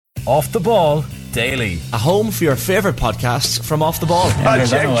Off the Ball Daily. A home for your favourite podcasts from Off the Ball.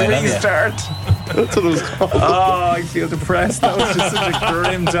 Restart. That's what it was called. Oh, I feel depressed. That was just such a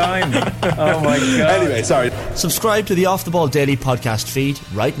grim time. Oh my God. Anyway, sorry. Subscribe to the Off the Ball Daily podcast feed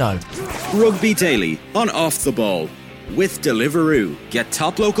right now. Rugby Daily on Off the Ball. With Deliveroo. Get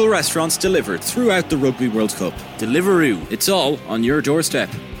top local restaurants delivered throughout the Rugby World Cup. Deliveroo. It's all on your doorstep.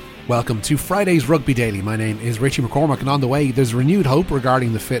 Welcome to Friday's Rugby Daily. My name is Richie McCormack, and on the way there's renewed hope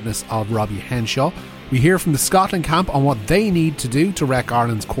regarding the fitness of Robbie Henshaw. We hear from the Scotland camp on what they need to do to wreck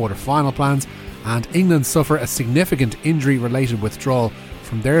Ireland's quarter-final plans, and England suffer a significant injury-related withdrawal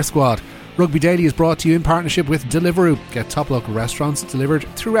from their squad. Rugby Daily is brought to you in partnership with Deliveroo. Get top local restaurants delivered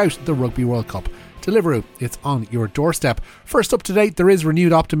throughout the Rugby World Cup. Deliveroo, it's on your doorstep. First up to date, there is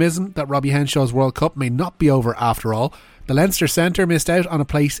renewed optimism that Robbie Henshaw's World Cup may not be over after all. The Leinster centre missed out on a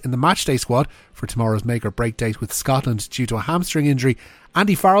place in the matchday squad for tomorrow's make or break date with Scotland due to a hamstring injury.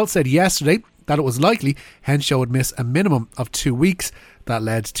 Andy Farrell said yesterday that it was likely Henshaw would miss a minimum of 2 weeks. That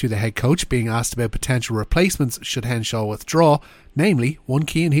led to the head coach being asked about potential replacements should Henshaw withdraw, namely one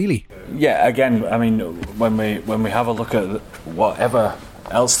Cian Healy. Yeah, again, I mean, when we have a look at whatever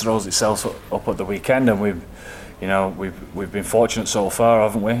else throws itself up at the weekend, and we've been fortunate so far,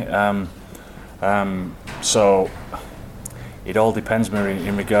 haven't we? So it all depends, Mary,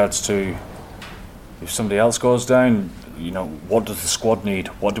 in regards to if somebody else goes down. What does the squad need?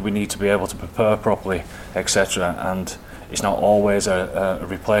 What do we need to be able to prepare properly, etc. And it's not always a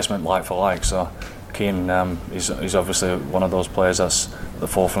replacement like for like. So Cian is obviously one of those players that's at the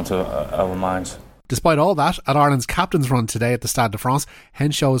forefront of our minds. Despite all that, at Ireland's captain's run today at the Stade de France,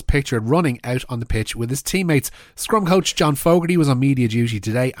 Henshaw was pictured running out on the pitch with his teammates. Scrum coach John Fogarty was on media duty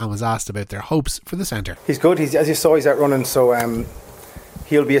today and was asked about their hopes for the centre. He's good. As you saw, he's out running, so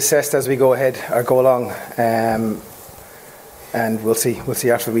he'll be assessed as we go along, and we'll see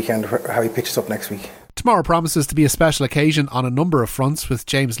after the weekend how he pitches up next week. Tomorrow promises to be a special occasion on a number of fronts, with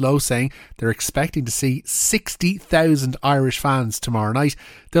James Lowe saying they're expecting to see 60,000 Irish fans tomorrow night.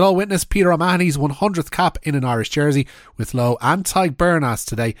 They'll all witness Peter O'Mahony's 100th cap in an Irish jersey, with Lowe and Tadhg Beirne asked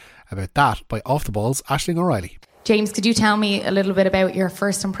today about that by Off the Ball's Aisling O'Reilly. James, could you tell me a little bit about your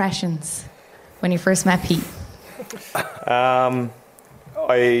first impressions when you first met Pete? I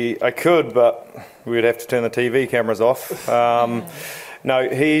could, but we would have to turn the TV cameras off. No,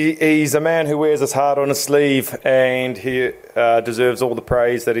 he's a man who wears his heart on his sleeve, and he deserves all the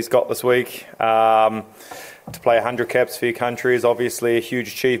praise that he's got this week. To play 100 caps for your country is obviously a huge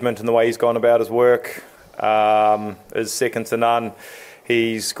achievement, in the way he's gone about his work is second to none.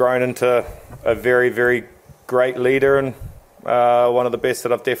 He's grown into a very, very great leader, and one of the best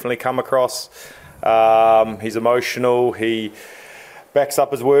that I've definitely come across. He's emotional. He backs up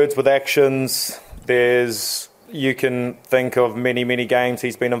his words with actions. You can think of many, many games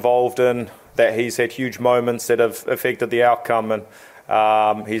he's been involved in that he's had huge moments that have affected the outcome,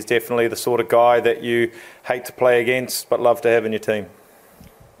 and he's definitely the sort of guy that you hate to play against but love to have in your team.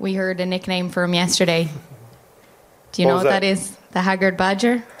 We heard a nickname for him yesterday. Do you know what that is? The Haggard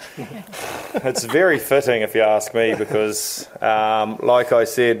Badger? It's very fitting, if you ask me, because like I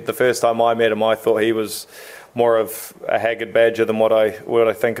said, the first time I met him, I thought he was more of a haggard badger than what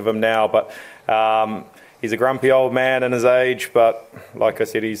I think of him now. But he's a grumpy old man in his age, but like I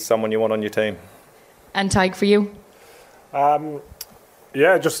said, he's someone you want on your team. And Tadhg, for you?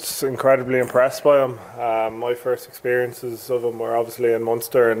 Yeah, just incredibly impressed by him. My first experiences of him were obviously in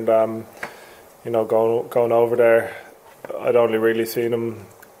Munster, and going over there, I'd only really seen him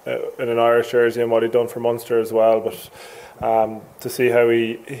in an Irish jersey and what he'd done for Munster as well. But to see how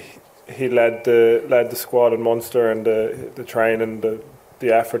he led the squad in Munster, and the training,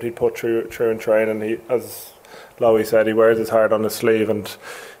 the effort he put through in training, he, as Lowe said, he wears his heart on his sleeve, and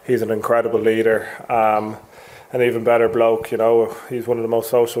he's an incredible leader. An even better bloke, he's one of the most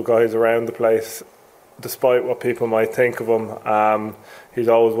social guys around the place. Despite what people might think of him, he's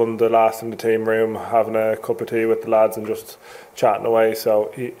always one of the last in the team room, having a cup of tea with the lads and just chatting away.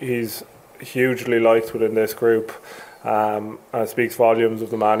 So he's hugely liked within this group, and it speaks volumes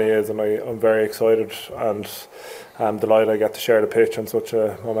of the man he is. And I'm very excited, and I'm delighted I get to share the pitch on such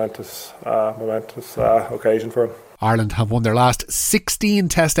a momentous occasion for him. Ireland have won their last 16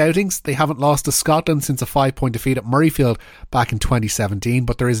 test outings. They haven't lost to Scotland since a 5-point defeat at Murrayfield back in 2017,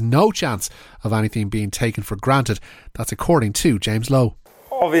 but there is no chance of anything being taken for granted. That's according to James Lowe.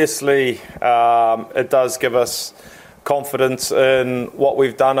 Obviously, it does give us confidence in what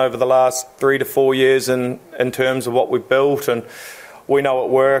we've done over the last 3 to 4 years in terms of what we've built, and we know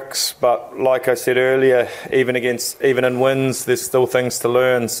it works. But like I said earlier, even in wins, there's still things to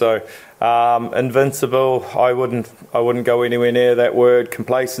learn. So Invincible, I wouldn't go anywhere near that word.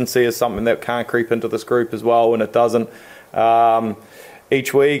 Complacency is something that can't creep into this group as well, and it doesn't.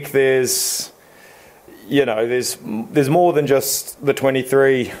 Each week there's more than just the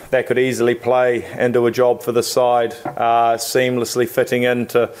 23 that could easily play and do a job for the side, seamlessly fitting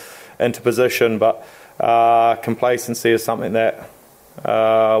into position. But complacency is something that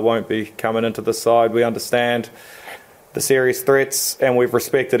won't be coming into the side. We understand the serious threats, and we've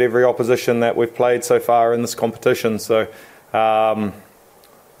respected every opposition that we've played so far in this competition. So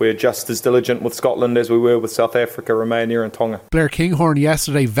we're just as diligent with Scotland as we were with South Africa, Romania and Tonga. Blair Kinghorn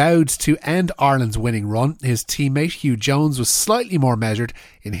yesterday vowed to end Ireland's winning run. His teammate Hugh Jones was slightly more measured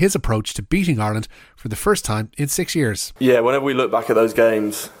in his approach to beating Ireland for the first time in 6 years. Yeah, whenever we look back at those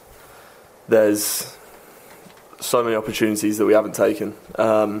games, there's so many opportunities that we haven't taken.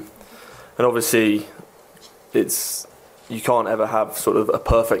 And obviously, you can't ever have sort of a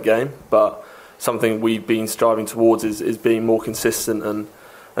perfect game, but something we've been striving towards is being more consistent and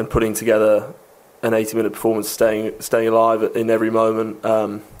putting together an 80-minute performance, staying alive in every moment,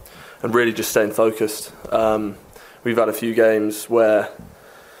 and really just staying focused. We've had a few games where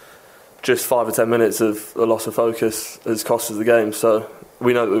just 5 or 10 minutes of a loss of focus has cost us the game. So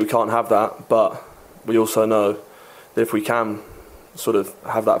we know that we can't have that, but we also know that if we can sort of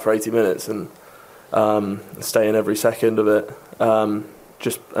have that for 80 minutes and stay in every second of it,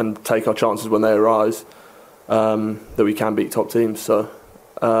 and take our chances when they arise, that we can beat top teams. So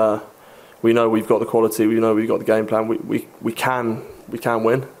we know we've got the quality, we know we've got the game plan. We can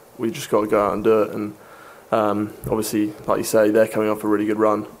win. We just got to go out and do it. And obviously, like you say, they're coming off a really good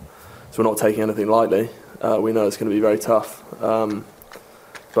run, so we're not taking anything lightly. We know it's going to be very tough,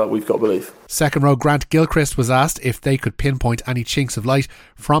 but we've got belief. Second row Grant Gilchrist was asked if they could pinpoint any chinks of light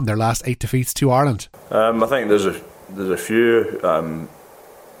from their last 8 defeats to Ireland. I think there's a few,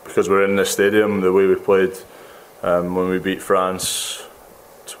 because we're in the stadium, the way we played when we beat France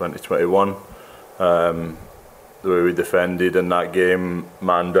 2021, the way we defended in that game,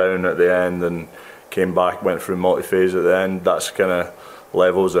 man down at the end and came back, went through multi-phase at the end. That's kind of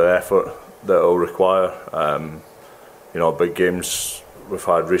levels of effort that it'll require. Big games we've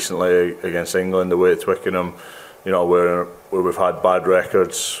had recently against England, away at Twickenham, where we've had bad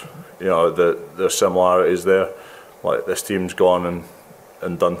records, there's similarities there. Like, this team's gone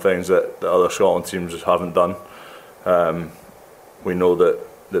and done things that the other Scotland teams haven't done. We know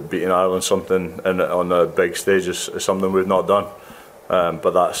that beating Ireland something on the big stage is something we've not done.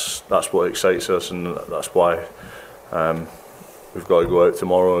 But that's what excites us, and that's why we've got to go out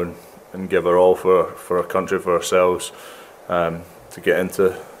tomorrow and give our all for our country, for ourselves, to get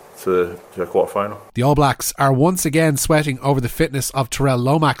into the quarter-final. The All Blacks are once again sweating over the fitness of Tyrell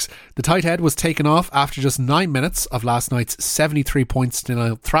Lomax. The tight head was taken off after just 9 minutes of last night's 73-point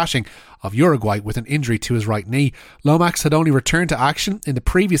thrashing of Uruguay with an injury to his right knee. Lomax had only returned to action in the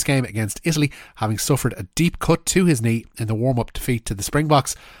previous game against Italy, having suffered a deep cut to his knee in the warm-up defeat to the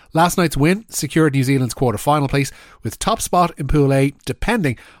Springboks. Last night's win secured New Zealand's quarter-final place, with top spot in Pool A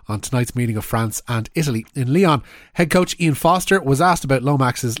depending on tonight's meeting of France and Italy in Lyon. Head coach Ian Foster was asked about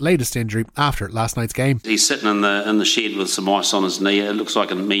Lomax's latest injury after last night's game. He's sitting in the shed with some ice on his knee. It looks like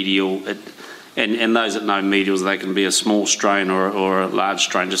a medial. And those that know medials, they can be a small strain or a large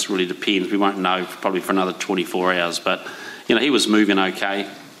strain, just really depends. We won't know probably for another 24 hours. But, he was moving okay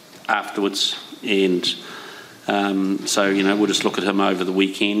afterwards. And so, we'll just look at him over the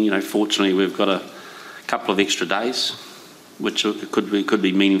weekend. Fortunately, we've got a couple of extra days, which could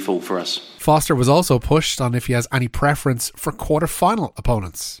be meaningful for us. Foster was also pushed on if he has any preference for quarter-final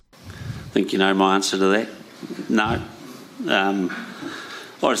opponents. I think you know my answer to that. No.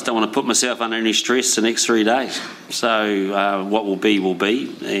 I just don't want to put myself under any stress the next 3 days. So what will be,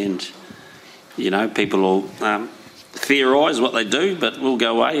 and people will theorise what they do, but we'll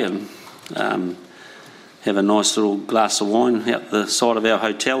go away and have a nice little glass of wine out the side of our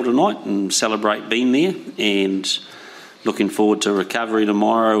hotel tonight and celebrate being there. And looking forward to recovery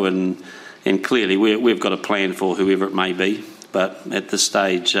tomorrow. And clearly we've got a plan for whoever it may be, but at this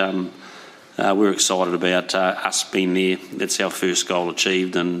stage. We're excited about us being there. That's our first goal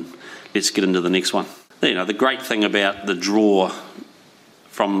achieved, and let's get into the next one. The great thing about the draw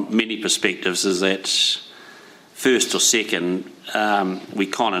from many perspectives is that first or second, we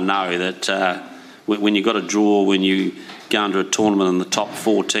kind of know that when you've got a draw, when you go into a tournament and the top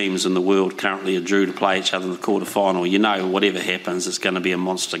 4 teams in the world currently are due to play each other in the quarter-final, whatever happens, it's going to be a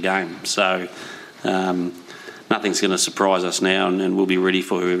monster game. So nothing's going to surprise us now, and we'll be ready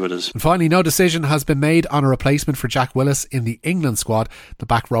for whoever it is. And finally, no decision has been made on a replacement for Jack Willis in the England squad. The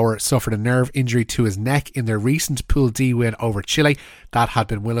back rower suffered a nerve injury to his neck in their recent Pool D win over Chile. That had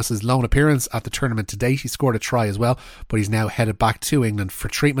been Willis's lone appearance at the tournament to date. He scored a try as well, but he's now headed back to England for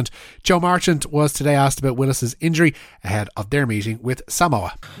treatment. Joe Marchant was today asked about Willis's injury ahead of their meeting with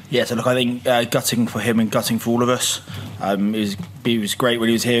Samoa. Yeah, so look, I think gutting for him and gutting for all of us. He was great when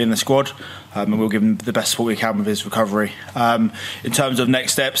he was here in the squad, and we'll give him the best support we can with his recovery. In terms of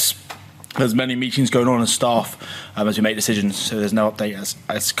next steps, there's many meetings going on as staff as we make decisions, so there's no update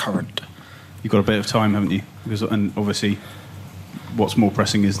as current. You've got a bit of time, haven't you? And obviously, what's more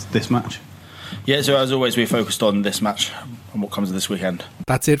pressing is this match. Yeah, so as always, we're focused on this match and what comes this weekend.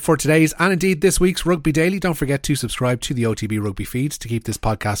 That's it for today's and indeed this week's Rugby Daily. Don't forget to subscribe to the OTB Rugby feeds to keep this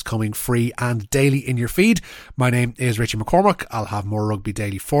podcast coming free and daily in your feed. My name is Richie McCormack. I'll have more Rugby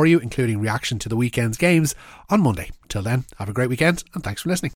Daily for you, including reaction to the weekend's games on Monday. Till then, have a great weekend and thanks for listening.